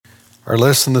Our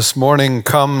lesson this morning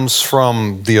comes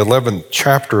from the 11th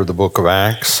chapter of the book of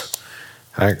Acts,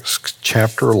 Acts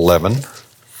chapter 11,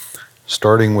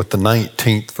 starting with the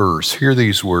 19th verse. Hear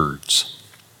these words.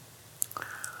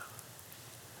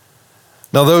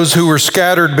 Now those who were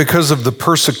scattered because of the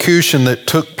persecution that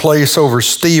took place over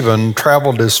Stephen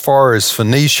traveled as far as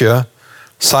Phoenicia,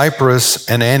 Cyprus,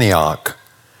 and Antioch,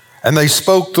 and they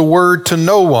spoke the word to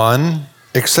no one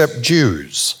except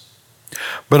Jews.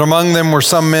 But among them were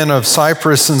some men of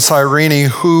Cyprus and Cyrene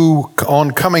who,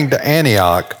 on coming to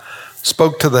Antioch,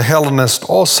 spoke to the Hellenists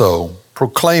also,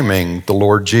 proclaiming the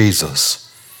Lord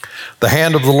Jesus. The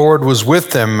hand of the Lord was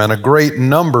with them, and a great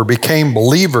number became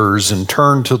believers and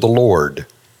turned to the Lord.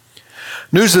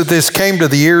 News of this came to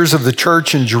the ears of the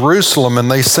church in Jerusalem, and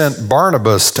they sent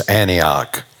Barnabas to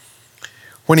Antioch.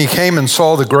 When he came and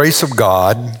saw the grace of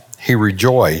God, he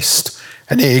rejoiced.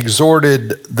 And he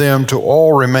exhorted them to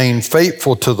all remain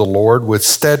faithful to the Lord with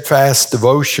steadfast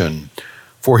devotion,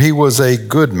 for he was a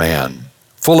good man,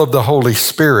 full of the Holy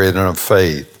Spirit and of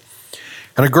faith.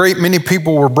 And a great many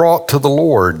people were brought to the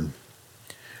Lord.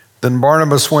 Then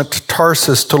Barnabas went to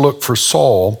Tarsus to look for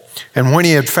Saul, and when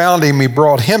he had found him, he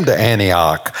brought him to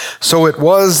Antioch. So it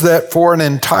was that for an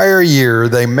entire year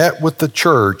they met with the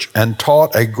church and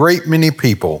taught a great many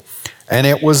people. And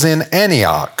it was in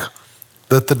Antioch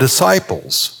that the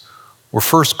disciples were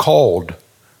first called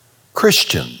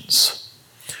Christians.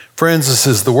 Friends, this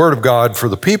is the word of God for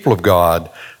the people of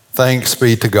God. Thanks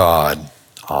be to God.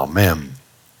 Amen.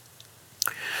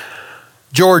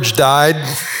 George died.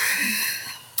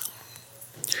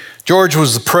 George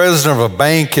was the president of a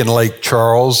bank in Lake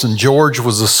Charles, and George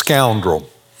was a scoundrel.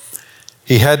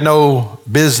 He had no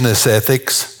business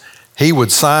ethics. He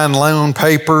would sign loan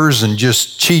papers and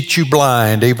just cheat you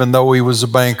blind, even though he was a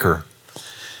banker.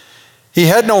 He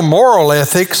had no moral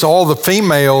ethics. All the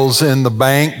females in the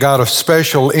bank got a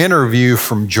special interview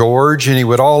from George, and he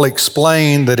would all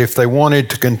explain that if they wanted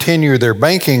to continue their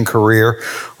banking career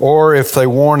or if they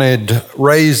wanted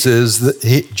raises,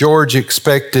 George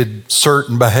expected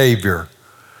certain behavior.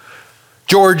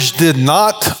 George did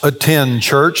not attend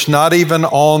church, not even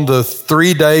on the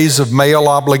 3 days of male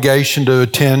obligation to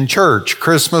attend church,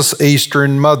 Christmas, Easter,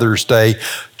 and Mother's Day.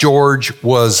 George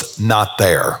was not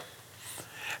there.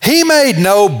 He made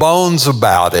no bones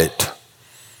about it.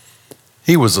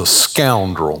 He was a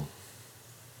scoundrel.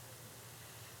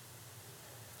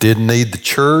 Didn't need the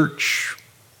church.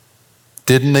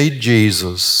 Didn't need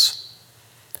Jesus.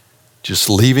 Just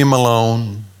leave him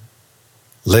alone.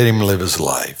 Let him live his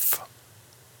life.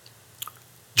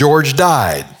 George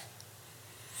died.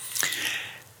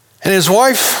 And his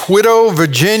wife, widow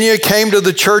Virginia, came to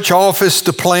the church office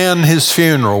to plan his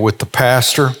funeral with the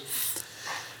pastor.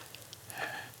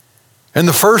 And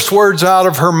the first words out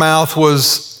of her mouth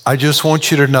was, I just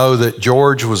want you to know that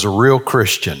George was a real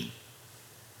Christian.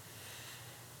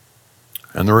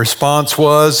 And the response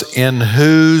was, in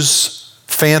whose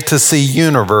fantasy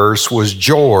universe was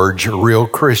George a real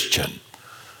Christian?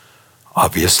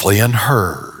 Obviously in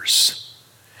hers.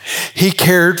 He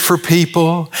cared for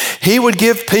people. He would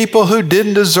give people who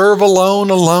didn't deserve a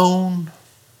loan.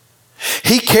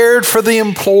 He cared for the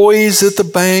employees at the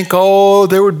bank. Oh,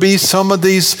 there would be some of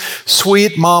these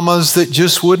sweet mamas that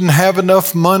just wouldn't have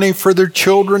enough money for their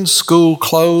children's school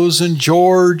clothes, and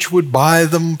George would buy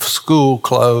them school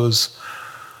clothes.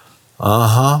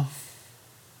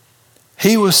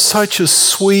 He was such a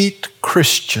sweet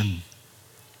Christian.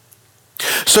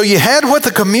 So you had what the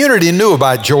community knew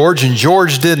about George, and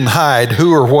George didn't hide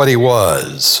who or what he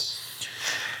was.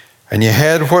 And you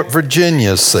had what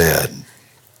Virginia said.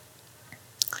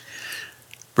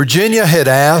 Virginia had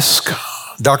asked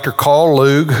Dr. Carl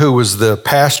Lug, who was the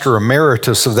pastor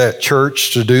emeritus of that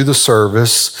church, to do the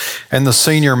service, and the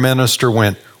senior minister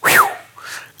went, "Whew,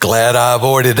 glad I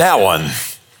avoided that one."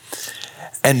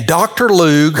 And Dr.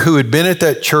 Lug, who had been at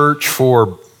that church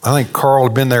for, I think Carl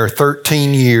had been there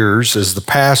 13 years as the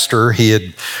pastor. He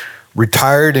had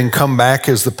retired and come back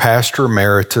as the pastor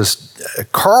emeritus.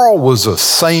 Carl was a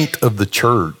saint of the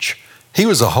church. He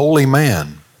was a holy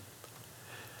man.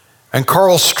 And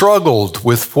Carl struggled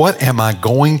with, what am I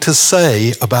going to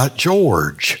say about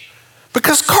George?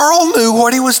 Because Carl knew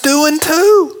what he was doing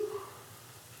too.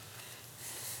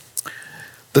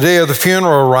 The day of the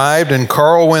funeral arrived, and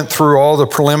Carl went through all the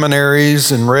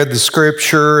preliminaries and read the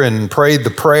scripture and prayed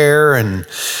the prayer and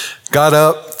got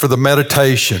up for the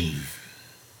meditation.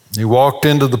 He walked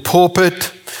into the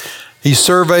pulpit. He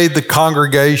surveyed the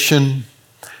congregation.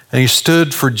 And he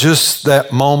stood for just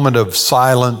that moment of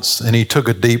silence, and he took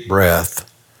a deep breath.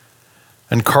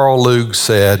 And Carl Lug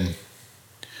said,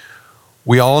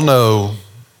 we all know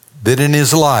that in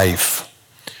his life,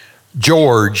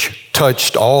 George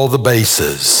touched all the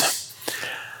bases.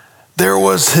 There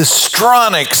was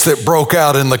histrionics that broke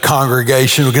out in the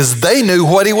congregation because they knew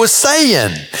what he was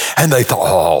saying. And they thought,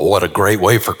 oh, what a great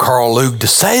way for Carl Lug to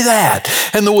say that.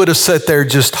 And they would have sat there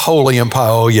just holy and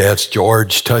pious. Oh, yes,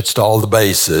 George touched all the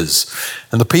bases.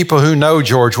 And the people who know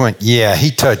George went, yeah,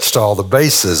 he touched all the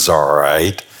bases, all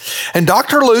right. And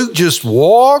Dr. Luke just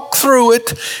walked through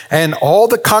it, and all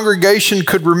the congregation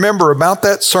could remember about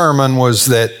that sermon was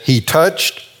that he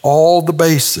touched all the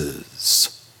bases.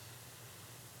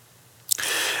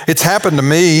 It's happened to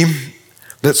me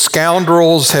that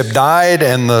scoundrels have died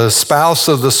and the spouse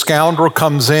of the scoundrel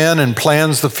comes in and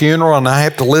plans the funeral, and I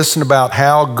have to listen about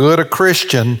how good a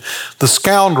Christian the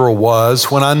scoundrel was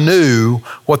when I knew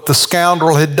what the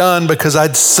scoundrel had done because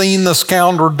I'd seen the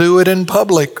scoundrel do it in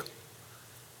public.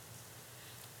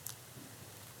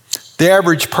 The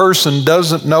average person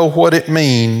doesn't know what it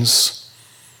means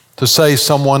to say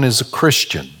someone is a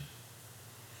Christian.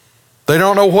 They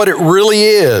don't know what it really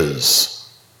is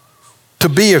to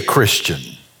be a Christian.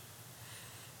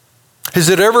 Has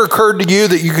it ever occurred to you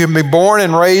that you can be born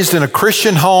and raised in a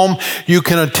Christian home, you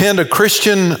can attend a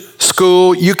Christian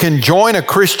school, you can join a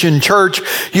Christian church,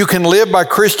 you can live by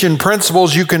Christian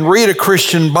principles, you can read a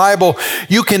Christian Bible,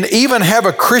 you can even have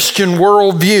a Christian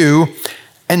worldview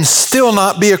and still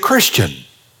not be a Christian?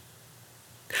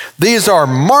 These are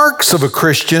marks of a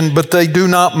Christian, but they do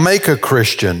not make a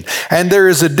Christian. And there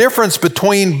is a difference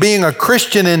between being a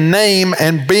Christian in name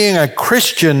and being a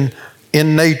Christian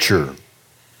in nature.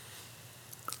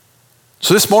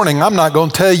 So this morning, I'm not going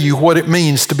to tell you what it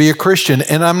means to be a Christian,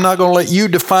 and I'm not going to let you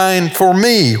define for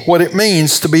me what it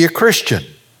means to be a Christian.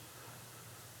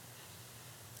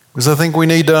 Because I think we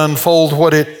need to unfold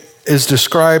what it is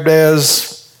described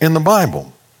as in the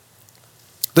Bible.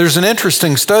 There's an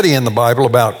interesting study in the Bible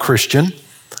about Christian.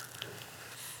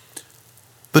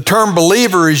 The term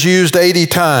believer is used 80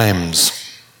 times.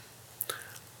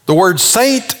 The word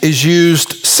saint is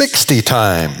used 60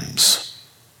 times.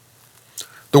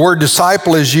 The word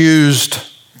disciple is used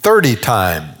 30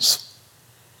 times.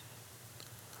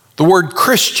 The word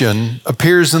Christian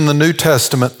appears in the New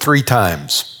Testament 3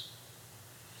 times.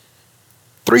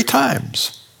 3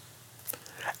 times.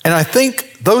 And I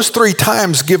think those 3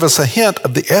 times give us a hint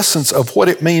of the essence of what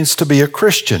it means to be a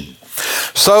Christian.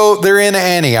 So they're in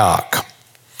Antioch.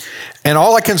 And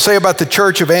all I can say about the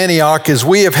church of Antioch is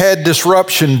we have had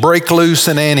disruption break loose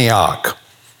in Antioch.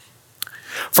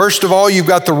 First of all, you've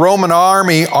got the Roman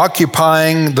army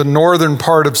occupying the northern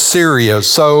part of Syria,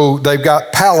 so they've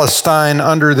got Palestine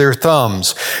under their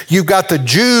thumbs. You've got the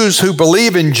Jews who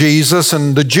believe in Jesus,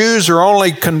 and the Jews are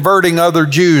only converting other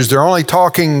Jews. They're only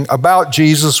talking about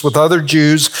Jesus with other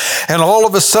Jews, and all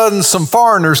of a sudden some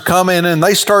foreigners come in and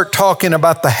they start talking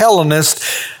about the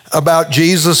Hellenists, about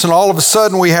Jesus, and all of a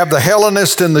sudden we have the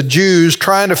Hellenists and the Jews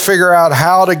trying to figure out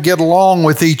how to get along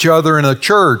with each other in a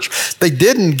church. They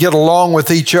didn't get along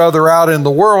with each other out in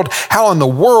the world. How in the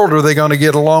world are they going to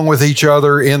get along with each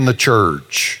other in the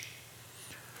church?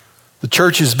 The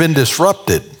church has been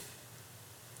disrupted.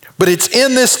 But it's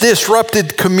in this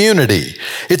disrupted community.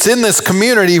 It's in this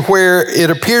community where it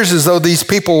appears as though these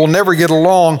people will never get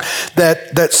along,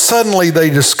 that suddenly they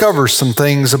discover some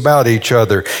things about each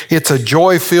other. It's a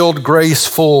joy-filled,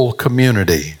 graceful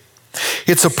community.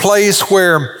 It's a place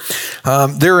where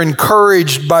they're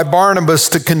encouraged by Barnabas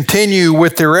to continue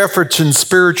with their efforts in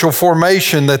spiritual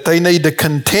formation, that they need to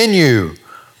continue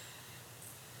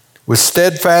with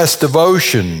steadfast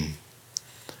devotion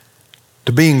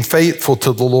to being faithful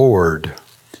to the Lord.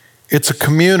 It's a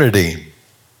community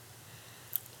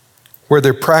where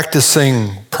they're practicing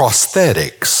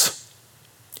prosthetics.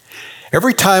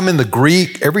 Every time in the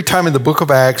Greek, every time in the book of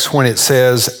Acts when it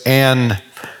says, and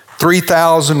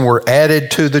 3,000 were added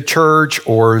to the church,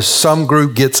 or some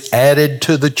group gets added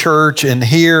to the church, and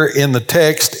here in the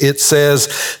text it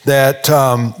says that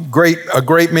a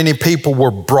great many people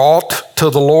were brought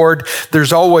to the Lord.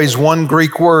 There's always one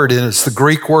Greek word, and it's the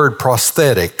Greek word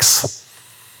prosthetics.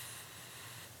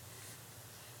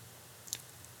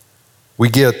 We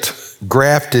get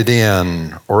grafted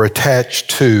in or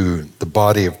attached to the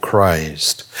body of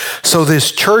Christ. So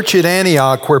this church at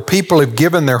Antioch, where people have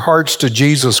given their hearts to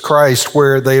Jesus Christ,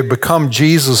 where they have become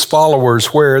Jesus followers,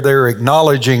 where they're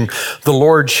acknowledging the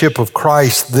lordship of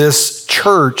Christ, this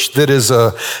church that is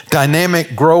a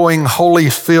dynamic, growing,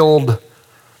 Holy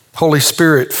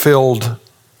Spirit-filled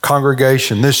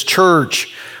congregation, this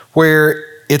church where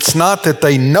it's not that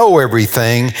they know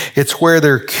everything, it's where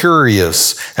they're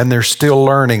curious and they're still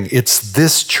learning. It's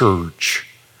this church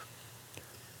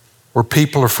where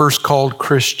people are first called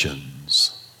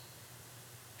Christians.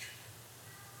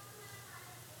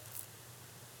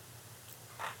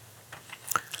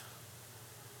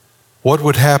 What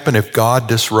would happen if God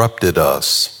disrupted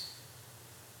us?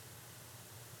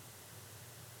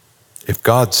 If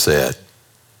God said,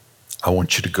 I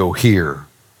want you to go here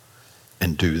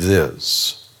and do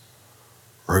this.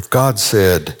 Or if God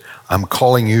said, I'm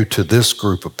calling you to this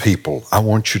group of people. I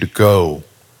want you to go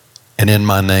and in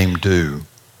my name do.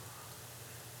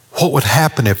 What would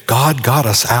happen if God got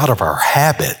us out of our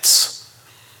habits?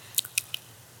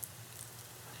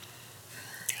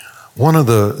 One of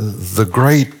the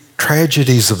great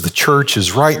tragedies of the church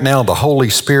is right now the Holy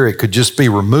Spirit could just be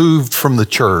removed from the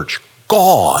church.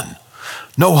 Gone.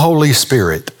 No Holy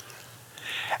Spirit.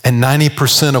 And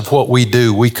 90% of what we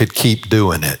do, we could keep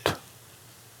doing it.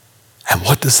 And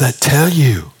what does that tell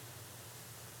you?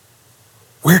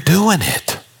 We're doing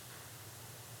it.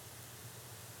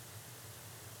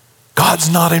 God's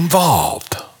not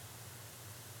involved.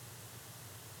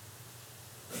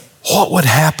 What would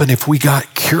happen if we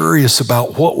got curious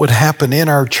about what would happen in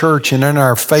our church and in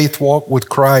our faith walk with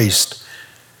Christ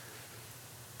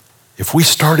if we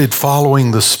started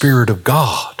following the Spirit of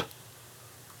God?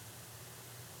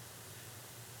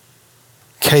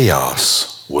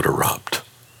 Chaos would erupt.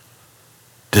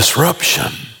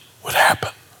 Disruption would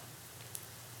happen.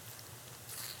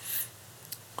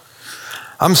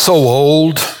 I'm so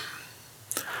old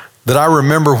that I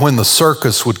remember when the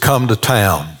circus would come to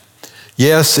town.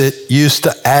 Yes, it used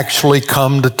to actually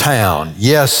come to town.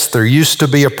 Yes, there used to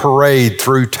be a parade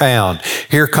through town.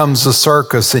 Here comes the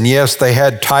circus, and yes, they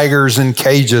had tigers in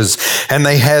cages, and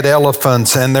they had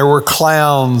elephants, and there were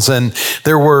clowns, and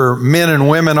there were men and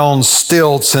women on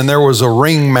stilts, and there was a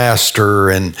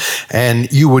ringmaster,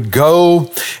 and you would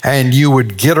go, and you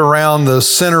would get around the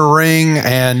center ring,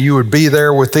 and you would be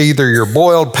there with either your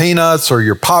boiled peanuts or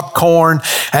your popcorn,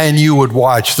 and you would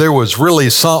watch. There was really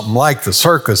something like the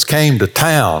circus came to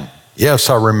town. Yes,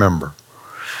 I remember.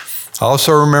 I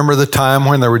also remember the time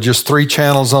when there were just 3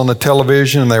 channels on the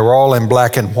television and they were all in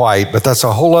black and white, but that's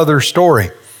a whole other story.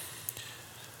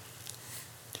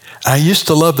 I used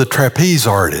to love the trapeze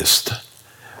artist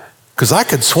because I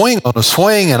could swing on a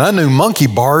swing and I knew monkey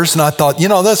bars, and I thought,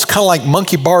 that's kind of like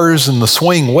monkey bars and the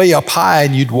swing way up high,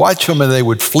 and you'd watch them and they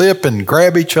would flip and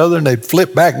grab each other, and they'd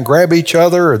flip back and grab each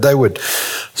other, or they would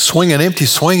swing an empty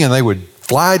swing and they would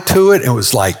fly to it. It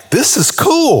was like, this is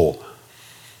cool.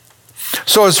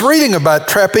 So I was reading about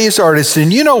trapeze artists,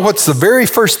 and you know what's the very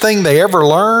first thing they ever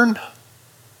learn?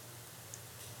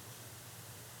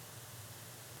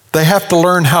 They have to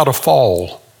learn how to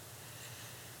fall.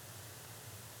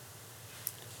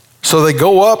 So they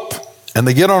go up and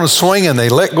they get on a swing and they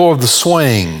let go of the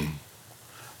swing.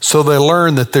 So they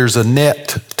learn that there's a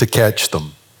net to catch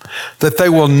them, that they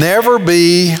will never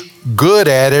be good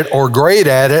at it or great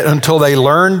at it until they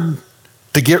learn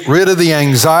to get rid of the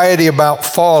anxiety about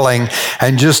falling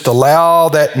and just allow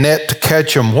that net to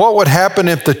catch them. What would happen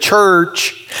if the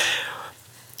church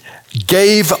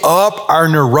gave up our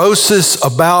neurosis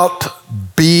about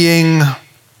being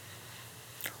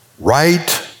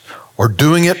right or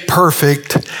doing it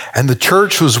perfect, and the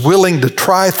church was willing to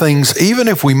try things even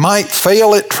if we might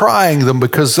fail at trying them,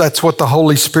 because that's what the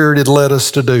Holy Spirit had led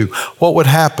us to do? What would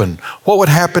happen? What would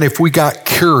happen if we got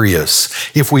curious,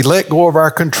 if we let go of our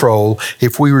control,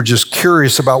 if we were just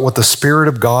curious about what the Spirit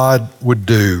of God would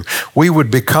do? We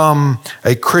would become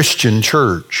a Christian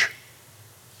church.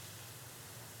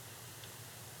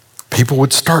 People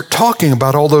would start talking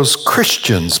about all those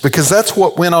Christians, because that's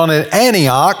what went on at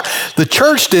Antioch. The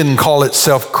church didn't call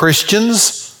itself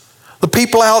Christians. The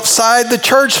people outside the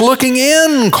church looking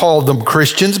in called them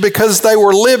Christians, because they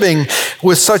were living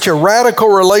with such a radical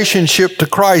relationship to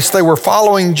Christ. They were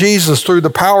following Jesus through the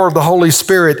power of the Holy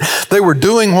Spirit. They were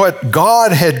doing what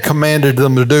God had commanded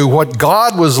them to do, what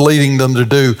God was leading them to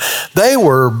do. They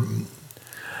were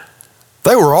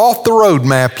off the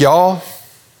roadmap, y'all.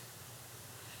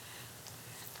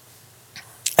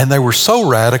 And they were so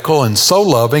radical and so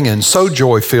loving and so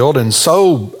joy-filled and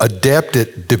so adept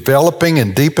at developing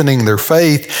and deepening their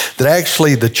faith that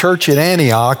actually the church at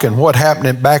Antioch, and what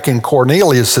happened back in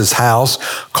Cornelius' house,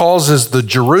 causes the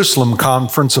Jerusalem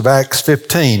conference of Acts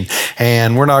 15.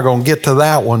 And we're not going to get to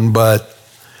that one, but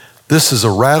this is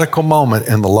a radical moment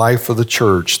in the life of the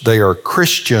church. They are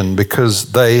Christian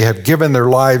because they have given their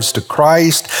lives to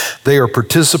Christ. They are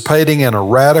participating in a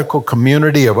radical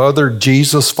community of other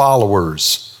Jesus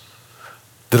followers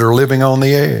that are living on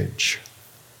the edge.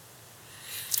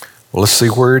 Well, let's see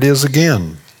where it is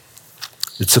again.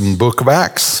 It's in the book of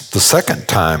Acts, the second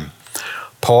time.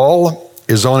 Paul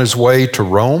is on his way to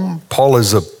Rome. Paul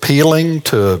is appealing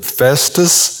to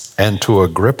Festus and to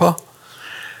Agrippa.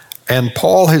 And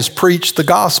Paul has preached the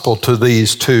gospel to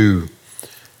these 2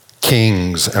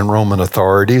 kings and Roman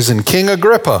authorities. And King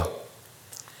Agrippa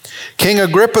King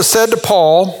Agrippa said to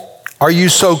Paul, "Are you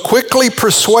so quickly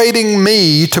persuading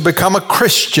me to become a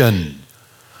Christian?"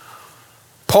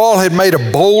 Paul had made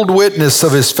a bold witness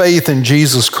of his faith in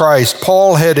Jesus Christ.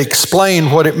 Paul had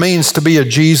explained what it means to be a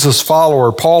Jesus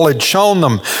follower. Paul had shown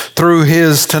them through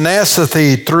his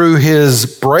tenacity, through his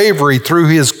bravery, through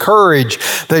his courage,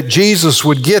 that Jesus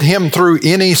would get him through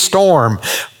any storm.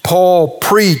 Paul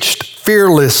preached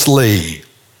fearlessly.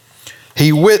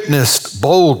 He witnessed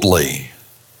boldly.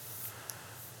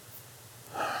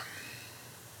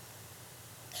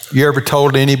 You ever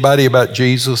told anybody about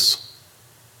Jesus?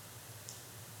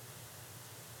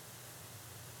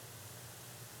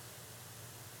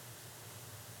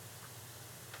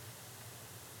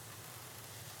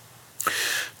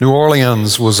 New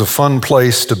Orleans was a fun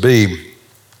place to be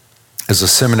as a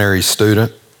seminary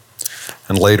student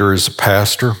and later as a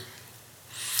pastor.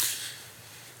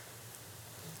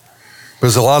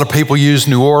 Because a lot of people use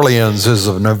New Orleans as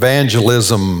an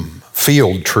evangelism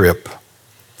field trip.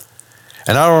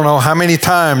 And I don't know how many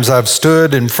times I've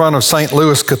stood in front of St.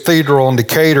 Louis Cathedral in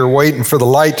Decatur waiting for the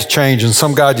light to change, and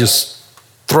some guy just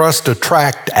thrust a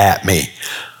tract at me.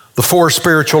 The 4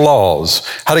 spiritual laws,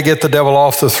 how to get the devil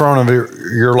off the throne of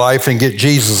your life and get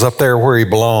Jesus up there where he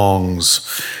belongs.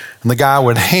 And the guy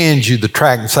would hand you the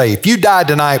tract and say, "If you died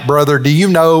tonight, brother, do you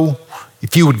know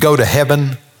if you would go to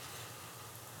heaven?"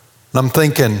 And I'm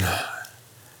thinking,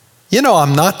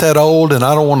 I'm not that old and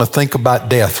I don't want to think about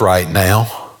death right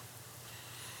now.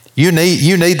 You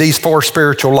need these 4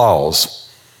 spiritual laws.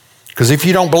 Because if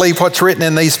you don't believe what's written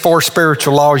in these 4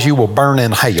 spiritual laws, you will burn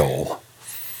in hell.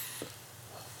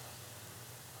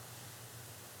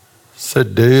 I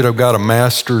said, "Dude, I've got a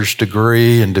master's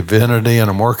degree in divinity and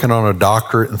I'm working on a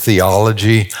doctorate in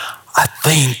theology. I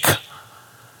think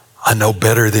I know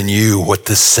better than you what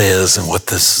this says and what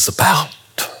this is about."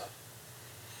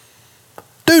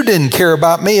 Dude didn't care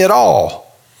about me at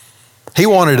all. He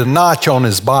wanted a notch on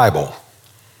his Bible.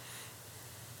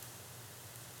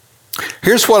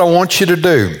 Here's what I want you to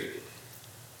do.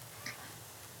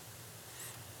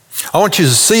 I want you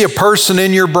to see a person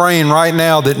in your brain right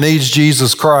now that needs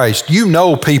Jesus Christ. You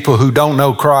know people who don't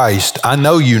know Christ. I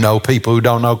know you know people who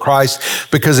don't know Christ,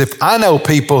 because if I know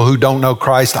people who don't know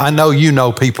Christ, I know you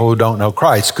know people who don't know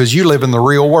Christ, because you live in the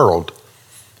real world.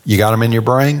 You got them in your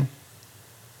brain?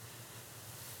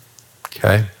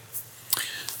 Okay.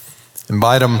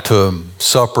 Invite them to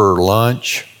supper or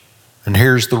lunch, and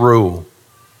here's the rule.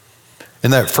 In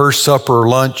that first supper or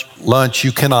lunch,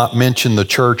 you cannot mention the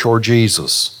church or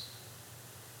Jesus.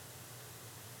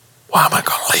 Why am I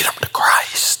going to lead them to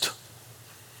Christ?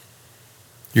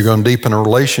 You're going to deepen a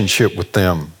relationship with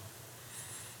them.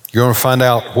 You're going to find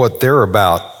out what they're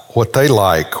about, what they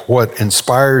like, what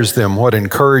inspires them, what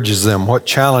encourages them, what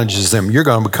challenges them. You're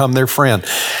going to become their friend.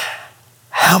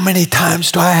 How many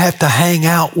times do I have to hang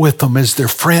out with them as their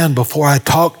friend before I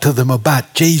talk to them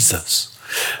about Jesus?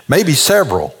 Maybe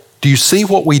several. Do you see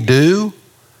what we do?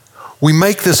 We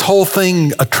make this whole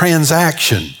thing a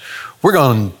transaction. We're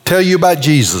going to tell you about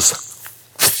Jesus.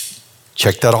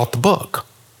 Check that off the book.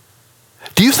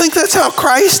 Do you think that's how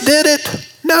Christ did it?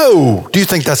 No. Do you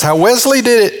think that's how Wesley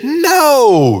did it?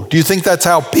 No. Do you think that's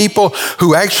how people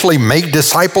who actually make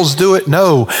disciples do it?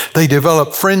 No. They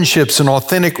develop friendships and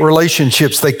authentic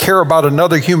relationships. They care about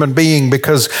another human being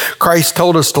because Christ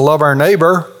told us to love our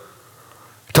neighbor.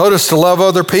 He told us to love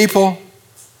other people.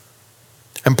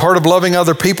 And part of loving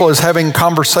other people is having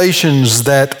conversations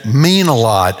that mean a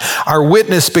lot. Our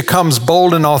witness becomes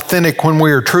bold and authentic when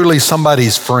we are truly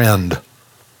somebody's friend.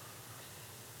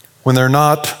 When they're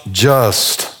not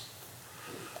just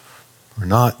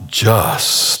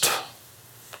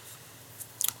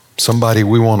somebody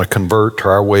we want to convert to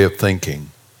our way of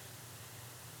thinking.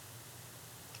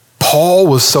 Paul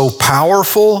was so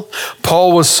powerful.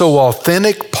 Paul was so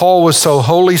authentic. Paul was so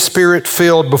Holy Spirit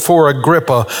filled before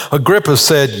Agrippa. Agrippa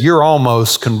said, "You're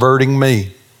almost converting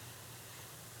me."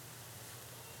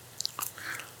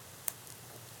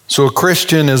 So a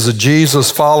Christian is a Jesus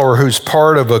follower who's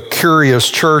part of a curious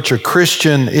church. A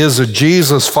Christian is a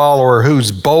Jesus follower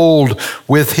who's bold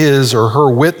with his or her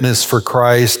witness for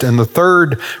Christ. And the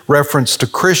third reference to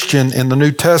Christian in the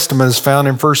New Testament is found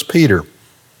in 1 Peter.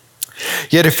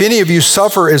 "Yet if any of you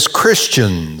suffer as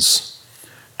Christians,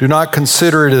 do not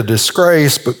consider it a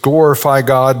disgrace, but glorify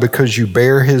God because you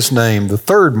bear his name." The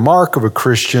third mark of a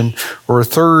Christian, or a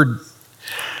third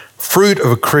fruit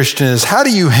of a Christian, is how do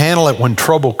you handle it when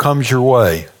trouble comes your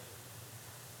way?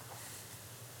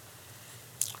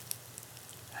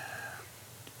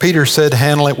 Peter said,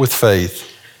 handle it with faith.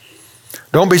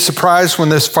 Don't be surprised when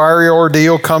this fiery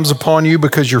ordeal comes upon you,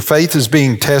 because your faith is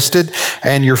being tested,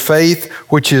 and your faith,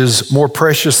 which is more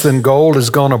precious than gold, is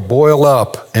going to boil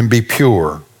up and be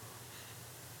pure.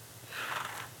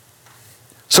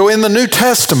 So in the New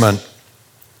Testament,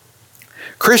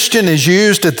 Christian is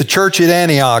used at the church at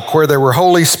Antioch, where there were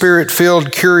Holy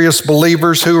Spirit-filled, curious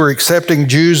believers who were accepting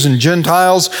Jews and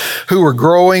Gentiles, who were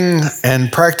growing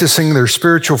and practicing their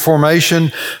spiritual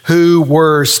formation, who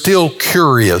were still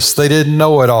curious. They didn't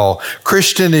know it all.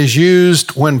 Christian is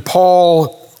used when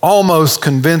Paul almost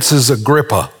convinces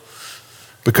Agrippa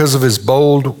because of his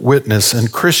bold witness.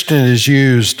 And Christian is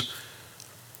used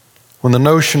when the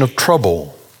notion of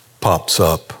trouble pops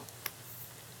up.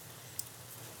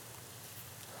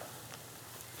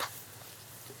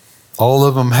 All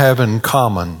of them have in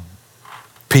common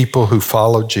people who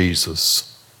follow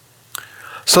Jesus.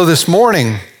 So this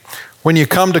morning, when you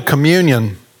come to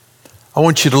communion, I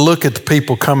want you to look at the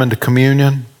people coming to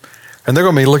communion, and they're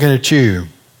going to be looking at you.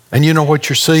 And you know what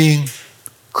you're seeing?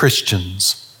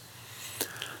 Christians.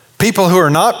 People who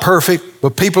are not perfect,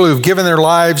 but people who have given their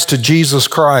lives to Jesus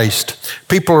Christ.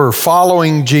 People who are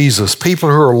following Jesus. People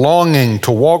who are longing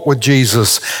to walk with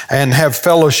Jesus and have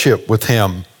fellowship with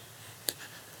Him.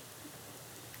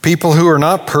 People who are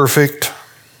not perfect,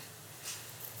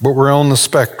 but we're on the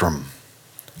spectrum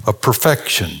of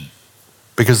perfection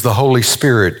because the Holy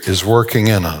Spirit is working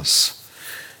in us,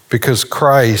 because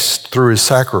Christ, through His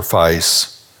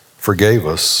sacrifice, forgave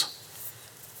us.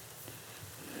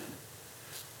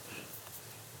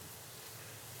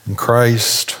 And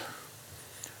Christ,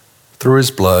 through His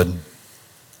blood,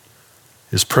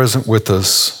 is present with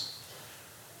us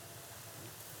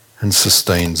and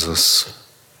sustains us.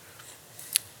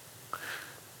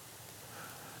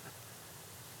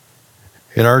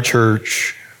 In our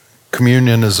church,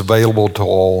 communion is available to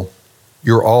all.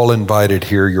 You're all invited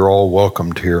here. You're all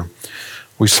welcomed here.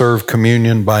 We serve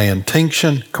communion by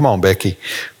intinction. Come on, Becky.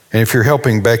 And if you're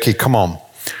helping Becky, come on.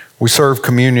 We serve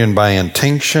communion by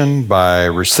intinction, by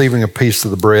receiving a piece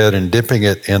of the bread and dipping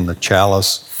it in the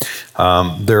chalice.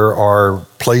 There are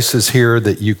places here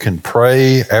that you can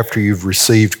pray after you've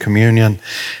received communion,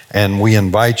 and we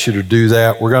invite you to do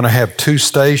that. We're going to have 2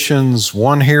 stations,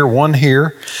 one here,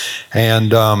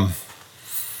 and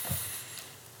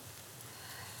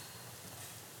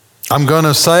I'm going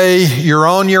to say you're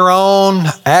on your own.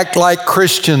 Act like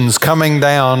Christians coming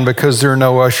down, because there are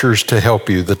no ushers to help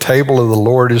you. The table of the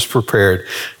Lord is prepared.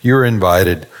 You're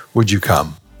invited. Would you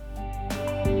come?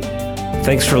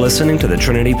 Thanks for listening to the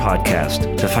Trinity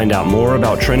Podcast. To find out more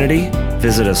about Trinity,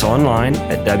 visit us online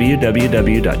at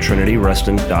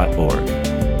www.trinityruston.org.